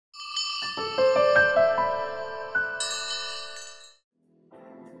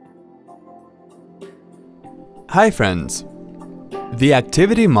Hi friends! The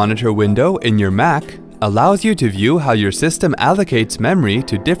Activity Monitor window in your Mac allows you to view how your system allocates memory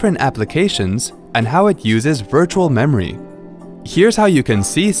to different applications and how it uses virtual memory. Here's how you can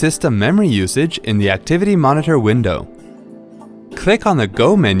see system memory usage in the Activity Monitor window. Click on the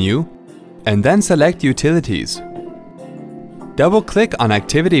Go menu and then select Utilities. Double-click on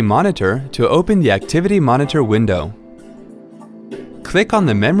Activity Monitor to open the Activity Monitor window. Click on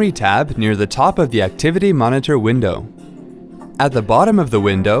the Memory tab near the top of the Activity Monitor window. At the bottom of the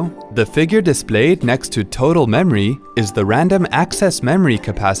window, the figure displayed next to Total Memory is the random access memory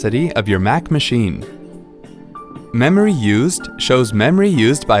capacity of your Mac machine. Memory Used shows memory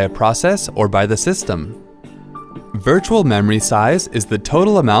used by a process or by the system. Virtual memory size is the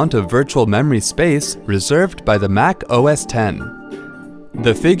total amount of virtual memory space reserved by the Mac OS X.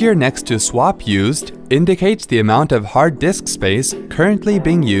 The figure next to Swap Used indicates the amount of hard disk space currently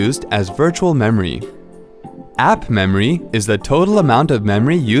being used as virtual memory. App memory is the total amount of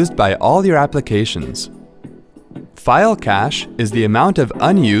memory used by all your applications. File cache is the amount of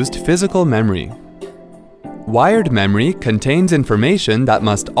unused physical memory. Wired memory contains information that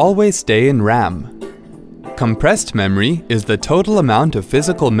must always stay in RAM. Compressed memory is the total amount of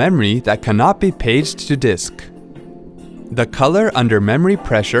physical memory that cannot be paged to disk. The color under memory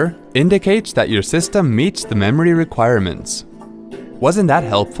pressure indicates that your system meets the memory requirements. Wasn't that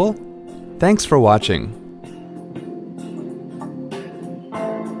helpful? Thanks for watching.